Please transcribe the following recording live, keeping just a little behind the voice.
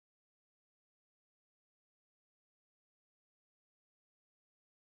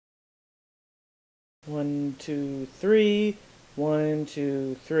1, 2, 3. 1,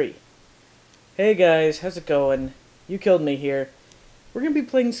 2, 3. Hey guys, how's it going? You killed me here. We're gonna be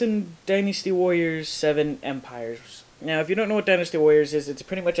playing some Dynasty Warriors 7 Empires. Now, if you don't know what Dynasty Warriors is, it's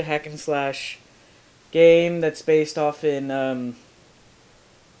pretty much a hack and slash game that's based off in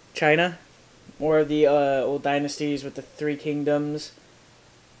China, or the old dynasties with the three kingdoms.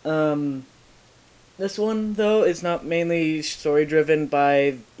 This one though is not mainly story driven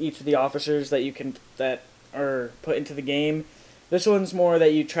by each of the officers that are put into the game. This one's more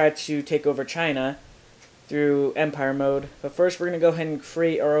that you try to take over China through Empire mode. But first we're going to go ahead and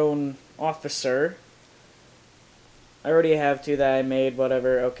create our own officer. I already have two that I made,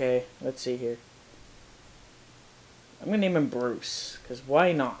 whatever. Okay, let's see here. I'm going to name him Bruce, because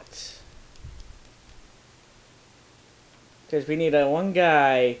why not? Because we need one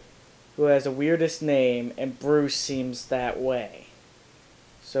guy who has the weirdest name, and Bruce seems that way.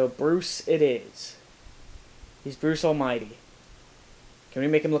 So Bruce it is. He's Bruce Almighty. Can we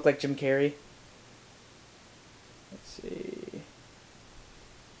make him look like Jim Carrey? Let's see.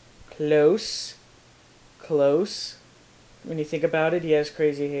 Close. Close. When you think about it, he has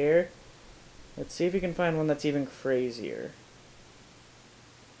crazy hair. Let's see if we can find one that's even crazier.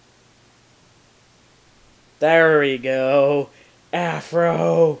 There we go.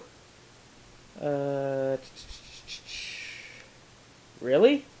 Afro.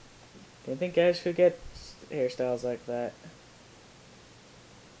 Really? Didn't think guys could get hairstyles like that.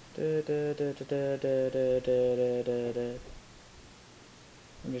 I'm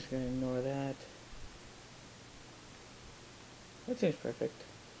just gonna ignore that. That seems perfect.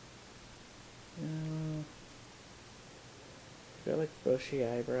 Got like bushy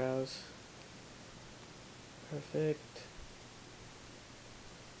eyebrows. Perfect.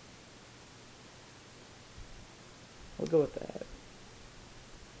 We'll go with that.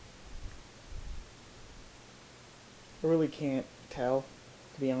 I really can't tell,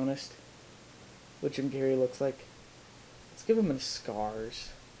 to be honest, what Jim Carrey looks like. Let's give him his scars.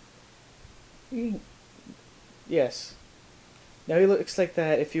 Yes. Now he looks like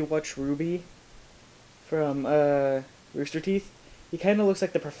that if you watch Ruby from Rooster Teeth. He kind of looks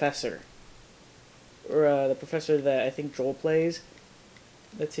like the professor. Or the professor that I think Joel plays.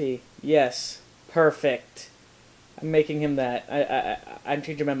 Let's see. Yes. Perfect. I'm making him that. I'm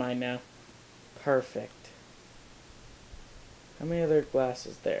changing my mind now. Perfect. How many other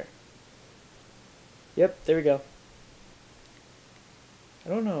glasses there? Yep, there we go. I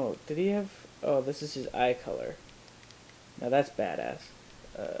don't know. Did he have... Oh, this is his eye color. Now that's badass.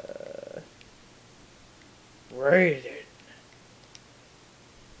 Rated.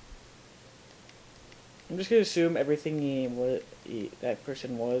 I'm just gonna assume everything that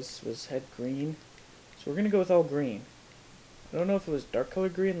person was had green. So we're gonna go with all green. I don't know if it was dark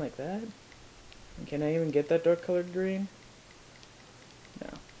colored green like that. And can I even get that dark colored green? No.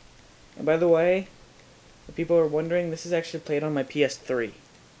 And by the way, if people are wondering, this is actually played on my PS3.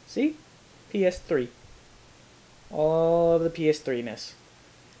 See? PS3. All of the PS3-ness.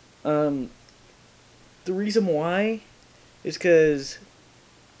 The reason why is because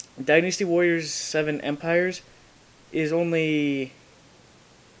Dynasty Warriors 7 Empires is only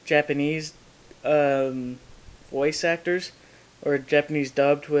Japanese voice actors, or Japanese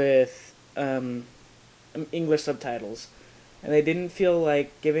dubbed with English subtitles. And they didn't feel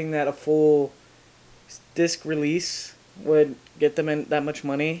like giving that a full disc release would get them that much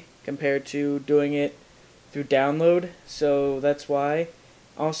money compared to doing it through download, so that's why.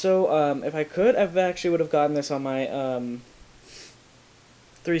 Also, if I could, I actually would have gotten this on my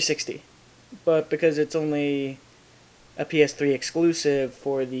 360, but because it's only a PS3 exclusive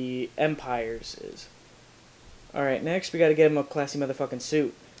for the Empires is. Alright, next we gotta get him a classy motherfucking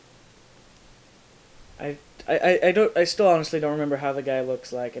suit. I still honestly don't remember how the guy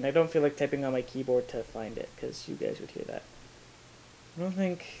looks like, and I don't feel like typing on my keyboard to find it, because you guys would hear that. I don't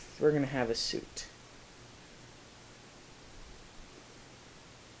think we're gonna have a suit.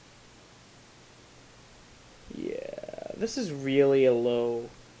 Yeah, this is really a low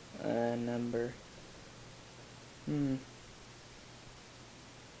number.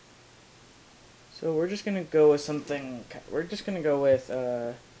 So we're just gonna go with something. We're just gonna go with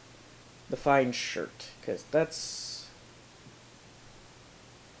the fine shirt, because that's.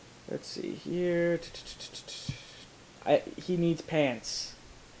 Let's see here. He needs pants,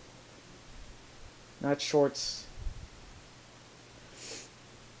 not shorts.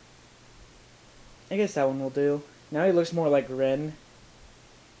 I guess that one will do. Now he looks more like Ren.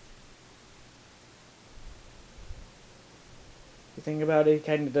 If you think about it, he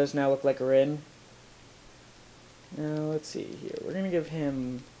kind of does now look like Ren. Now, let's see here. We're going to give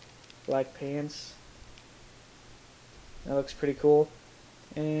him black pants. That looks pretty cool.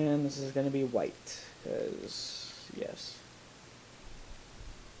 And this is going to be white, because, yes.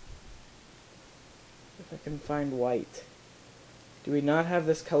 If I can find white. Do we not have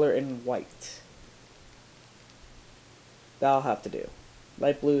this color in white? That'll have to do.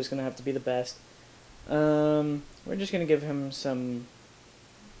 Light blue is going to have to be the best. We're just going to give him some...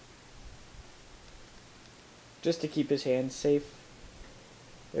 just to keep his hands safe.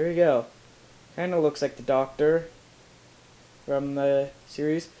 There we go. Kind of looks like the Doctor from the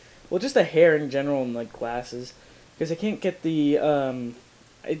series. Well, just the hair in general and like glasses. Because I can't get the,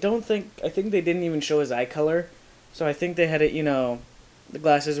 I think they didn't even show his eye color. So I think they had it, you know, the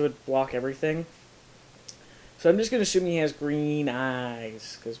glasses would block everything. So I'm just going to assume he has green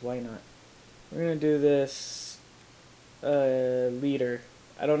eyes. Because why not? We're going to do this, leader.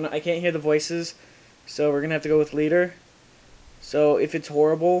 I don't know, I can't hear the voices. So we're going to have to go with leader. So if it's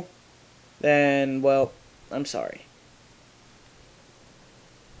horrible, then, well, I'm sorry.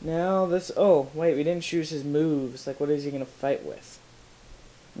 Now this, oh, wait, we didn't choose his moves. Like, what is he going to fight with?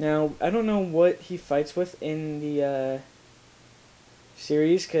 Now, I don't know what he fights with in the,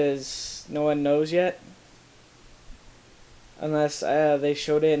 series, because no one knows yet. Unless, they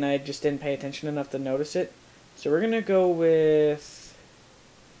showed it and I just didn't pay attention enough to notice it. So we're going to go with...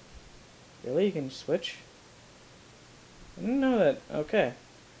 Really? You can switch? I didn't know that. Okay.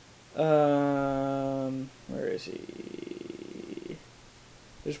 Where is he?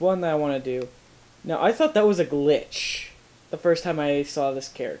 There's one that I want to do. Now, I thought that was a glitch the first time I saw this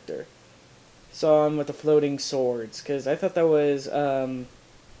character. Saw him with the floating swords, because I thought that was,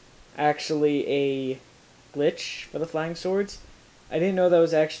 actually a glitch for the flying swords. I didn't know that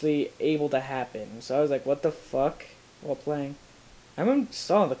was actually able to happen. So I was like, what the fuck? While playing. I even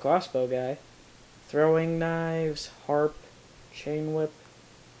saw the crossbow guy. Throwing knives, harp, chain whip.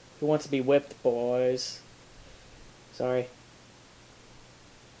 Who wants to be whipped, boys? Sorry.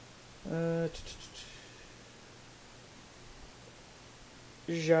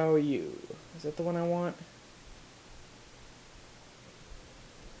 Zhao Yu. Is that the one I want?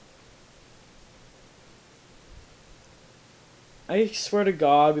 I swear to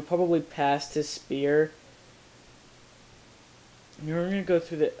God, we probably passed his spear. And we're gonna go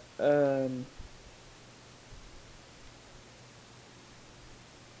through the,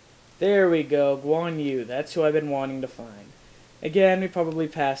 There we go, Guan Yu. That's who I've been wanting to find. Again, we probably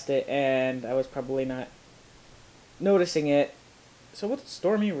passed it, and I was probably not noticing it. So what did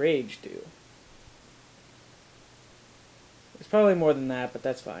Stormy Rage do? It's probably more than that, but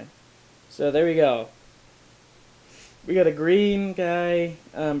that's fine. So there we go. We got a green guy.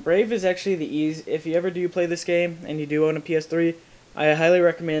 Brave is actually the easy. If you ever do play this game and you do own a PS3, I highly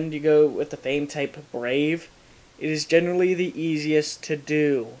recommend you go with the Fame type Brave. It is generally the easiest to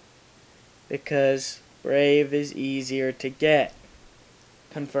do because Brave is easier to get.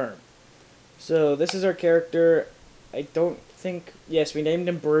 Confirm. So this is our character. I don't think. Yes, we named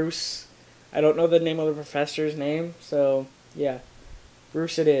him Bruce. I don't know the name of the professor's name, so yeah,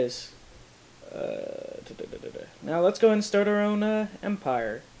 Bruce it is. Now let's go and start our own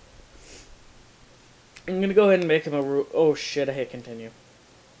empire. I'm gonna go ahead and make him a oh shit! I hit continue.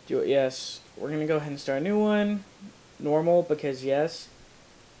 Do it. Yes, we're gonna go ahead and start a new one. Normal because yes.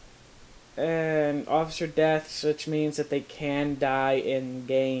 And officer deaths, which means that they can die in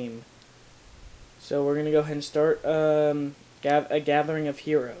game. So we're gonna go ahead and start a gathering of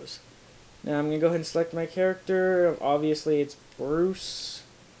heroes. Now I'm gonna go ahead and select my character. Obviously, it's Bruce.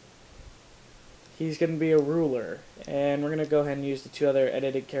 He's going to be a ruler, and we're going to go ahead and use the two other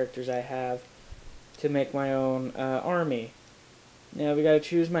edited characters I have to make my own army. Now we got to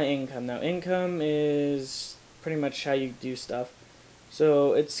choose my income. Now income is pretty much how you do stuff.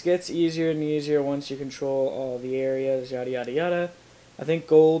 So it gets easier and easier once you control all the areas, yada yada yada. I think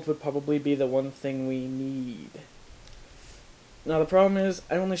gold would probably be the one thing we need. Now the problem is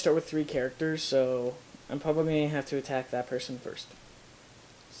I only start with 3 characters, so I'm probably going to have to attack that person first.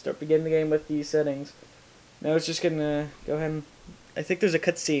 Start beginning the game with these settings. Now it's just gonna go ahead and... I think there's a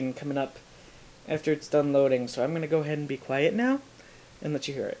cutscene coming up after it's done loading, so I'm gonna go ahead and be quiet now and let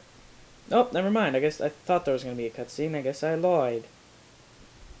you hear it. Oh, never mind. I guess I thought there was gonna be a cutscene. I guess I lied.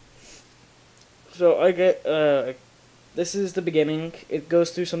 So I get this is the beginning. It goes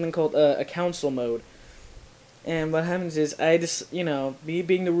through something called a council mode. And what happens is I just, you know, me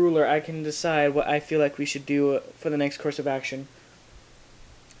being the ruler, I can decide what I feel like we should do for the next course of action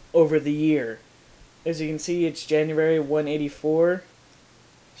over the year. As you can see, it's January 184,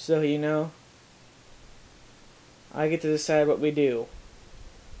 so you know, I get to decide what we do.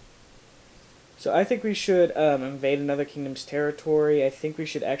 So I think we should invade another kingdom's territory. I think we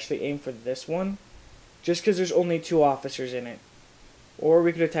should actually aim for this one. just because there's only 2 officers in it. Or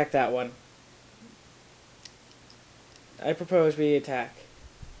we could attack that one. I propose we attack.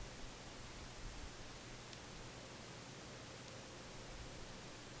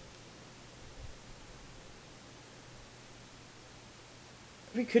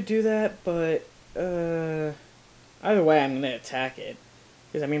 We could do that, but either way, I'm gonna attack it.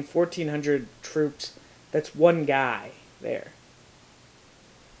 Because I mean, 1,400 troops. That's one guy there.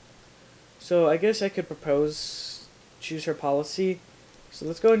 So I guess I could propose choose her policy. So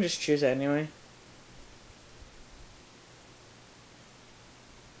let's go and just choose it anyway.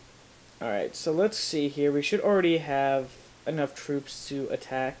 Alright, so let's see here. We should already have enough troops to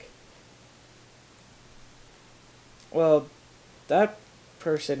attack. Well, that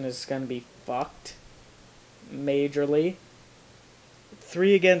person is going to be fucked. Majorly.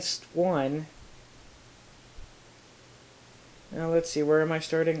 3 against 1. Now let's see, where am I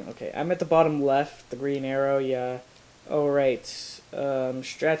starting? Okay, I'm at the bottom left, the green arrow, yeah. Oh, right.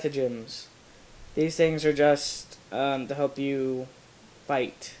 Stratagems. These things are just to help you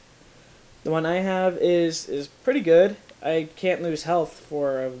fight. The one I have is pretty good. I can't lose health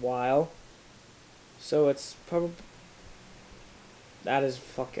for a while. So it's probably... That is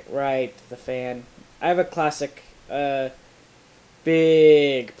fucking right, the fan. I have a classic, big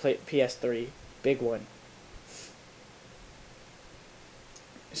PS3. Big one.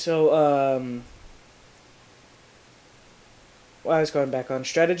 So, well, I was going back on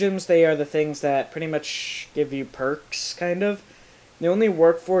stratagems. They are the things that pretty much give you perks, kind of. They only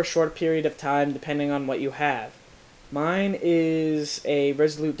work for a short period of time, depending on what you have. Mine is a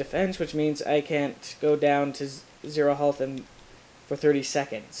resolute defense, which means I can't go down to 0 health for 30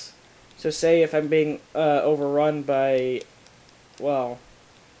 seconds. So say if I'm being overrun by, well,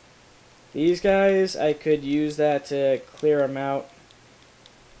 these guys, I could use that to clear them out.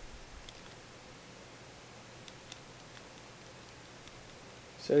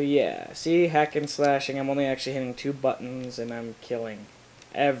 So yeah, see, hack and slashing, I'm only actually hitting 2 buttons and I'm killing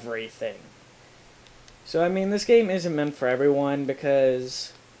everything. So I mean, this game isn't meant for everyone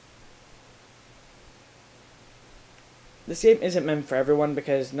because...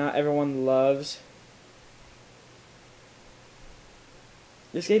 not everyone loves...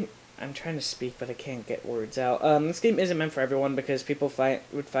 This game... I'm trying to speak, but I can't get words out. This game isn't meant for everyone because people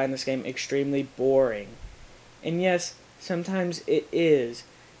would find this game extremely boring. And yes, sometimes it is.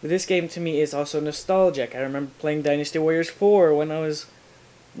 But this game to me is also nostalgic. I remember playing Dynasty Warriors 4 when I was,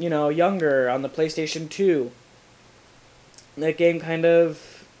 you know, younger on the PlayStation 2. That game kind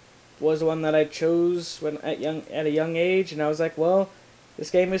of was one that I chose when at a young age, and I was like, well,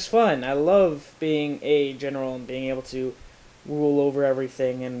 this game is fun. I love being a general and being able to rule over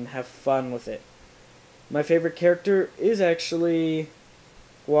everything and have fun with it. My favorite character is actually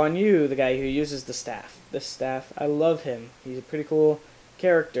Guan Yu, the guy who uses the staff. I love him. He's a pretty cool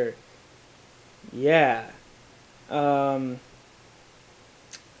character. Yeah. There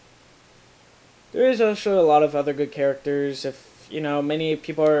is also a lot of other good characters. If, you know, many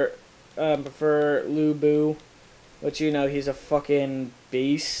people are prefer Lu Bu, which, you know, he's a fucking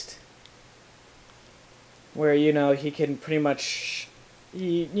beast. Where, you know, he can pretty much,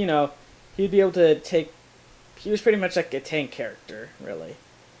 he'd be able to take, he was pretty much like a tank character, really.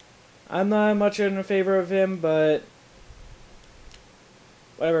 I'm not much in favor of him, but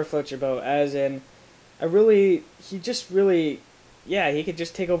whatever floats your boat. As in, he could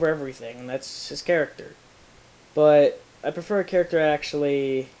just take over everything, and that's his character. But I prefer a character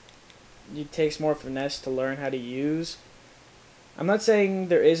actually, it takes more finesse to learn how to use. I'm not saying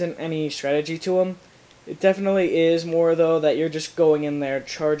there isn't any strategy to him. It definitely is more, though, that you're just going in there,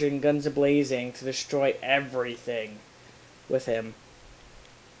 charging guns a-blazing to destroy everything with him.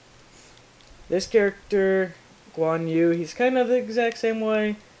 This character, Guan Yu, he's kind of the exact same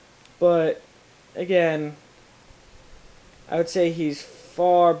way, but, again, I would say he's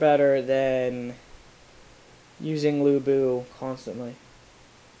far better than using Lu Bu constantly.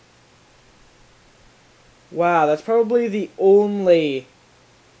 Wow, that's probably the only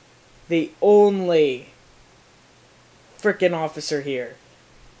frickin' officer here.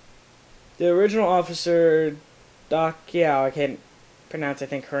 The original officer, I can't pronounce, I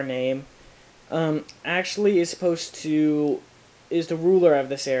think, her name, actually is the ruler of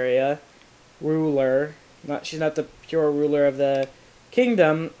this area. She's not the pure ruler of the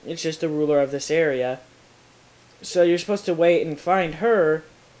kingdom, it's just the ruler of this area. So you're supposed to wait and find her.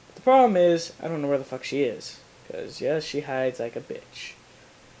 The problem is, I don't know where the fuck she is. Because, yes, she hides like a bitch.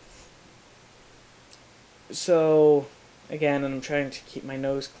 So, again, I'm trying to keep my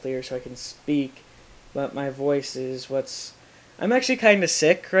nose clear so I can speak. But my voice is I'm actually kind of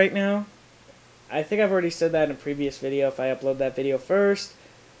sick right now. I think I've already said that in a previous video if I upload that video first.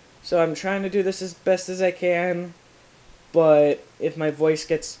 So I'm trying to do this as best as I can. But if my voice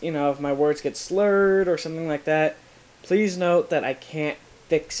gets, if my words get slurred or something like that, please note that I can't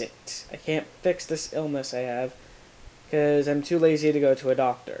fix it. I can't fix this illness I have because I'm too lazy to go to a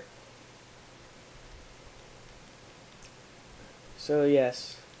doctor. So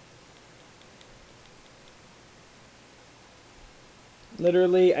yes.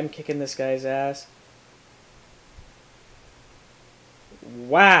 Literally, I'm kicking this guy's ass.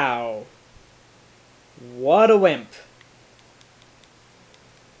 Wow. What a wimp.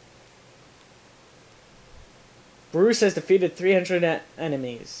 Bruce has defeated 300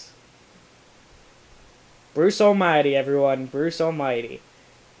 enemies. Bruce Almighty, everyone. Bruce Almighty.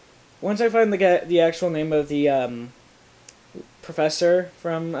 Once I find the actual name of the professor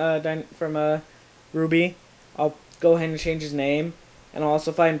from Ruby, I'll go ahead and change his name. And I'll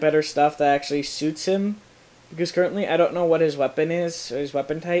also find better stuff that actually suits him. Because currently I don't know what his weapon is, or his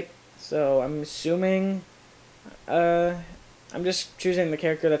weapon type. So I'm assuming... I'm just choosing the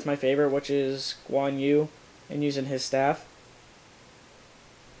character that's my favorite, which is Guan Yu. And using his staff.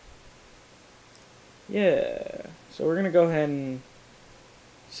 Yeah. So we're going to go ahead and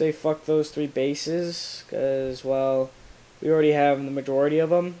say fuck those 3 bases. Because, well, we already have the majority of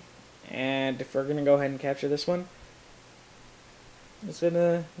them. And if we're going to go ahead and capture this one, it's going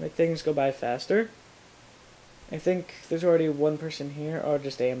to make things go by faster. I think there's already one person here. Or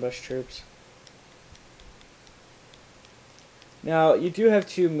just ambush troops. Now, you do have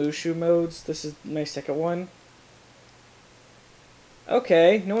 2 Mushu modes. This is my second one.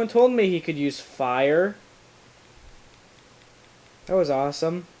 Okay, no one told me he could use fire. That was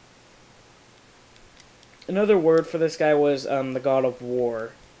awesome. Another word for this guy was the God of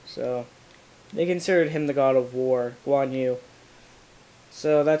War. So, they considered him the God of War, Guan Yu.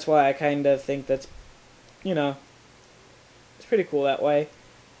 So that's why I kind of think that's, it's pretty cool that way.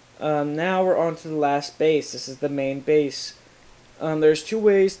 Now we're on to the last base. This is the main base. There's 2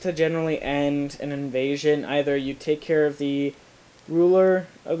 ways to generally end an invasion. Either you take care of the ruler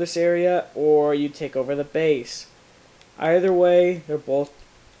of this area, or you take over the base. Either way, they're both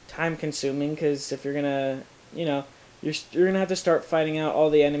time consuming, because if you're gonna, you're gonna have to start fighting out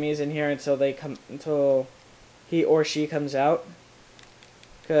all the enemies in here until he or she comes out.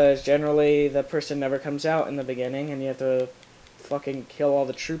 Because generally the person never comes out in the beginning, and you have to fucking kill all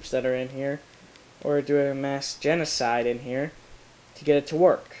the troops that are in here, or do a mass genocide in here to get it to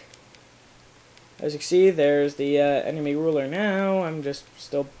work. As you can see, there's the enemy ruler now. I'm just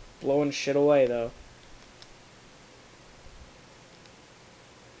still blowing shit away, though.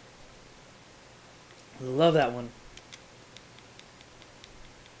 Love that one.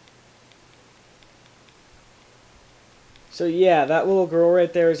 So yeah, that little girl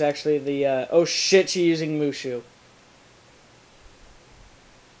right there is actually the, oh shit, she's using Mushu.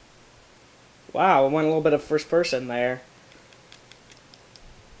 Wow, I went a little bit of first person there.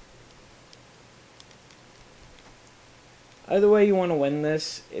 Either way you want to win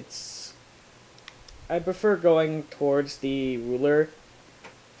this, I prefer going towards the ruler,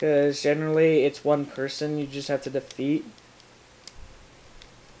 because generally it's one person you just have to defeat.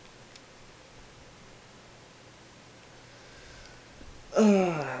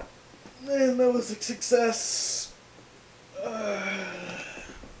 Man, that was a success.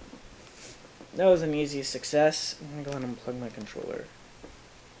 That was an easy success. I'm gonna go ahead and unplug my controller.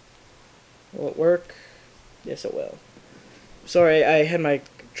 Will it work? Yes, it will. Sorry, I had my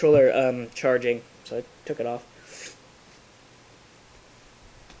controller charging, so I took it off.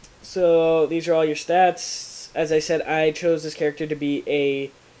 So these are all your stats. As I said, I chose this character to be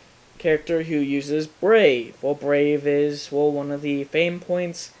a character who uses Brave. Well, Brave is, one of the fame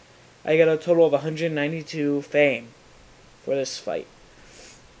points. I got a total of 192 fame for this fight.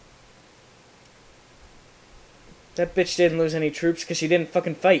 That bitch didn't lose any troops because she didn't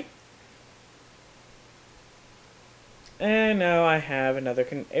fucking fight. And now I have another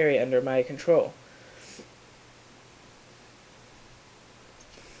area under my control.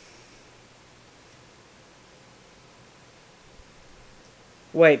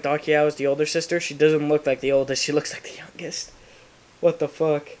 Wait, Dakiao is the older sister? She doesn't look like the oldest, she looks like the youngest. What the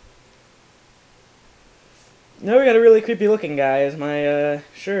fuck? Now we got a really creepy looking guy as my,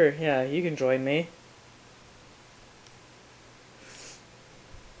 sure, yeah, you can join me.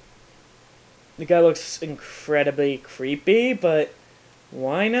 The guy looks incredibly creepy, but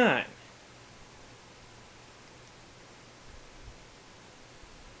why not?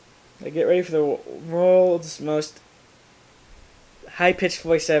 Get ready for the world's most high-pitched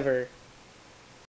voice ever.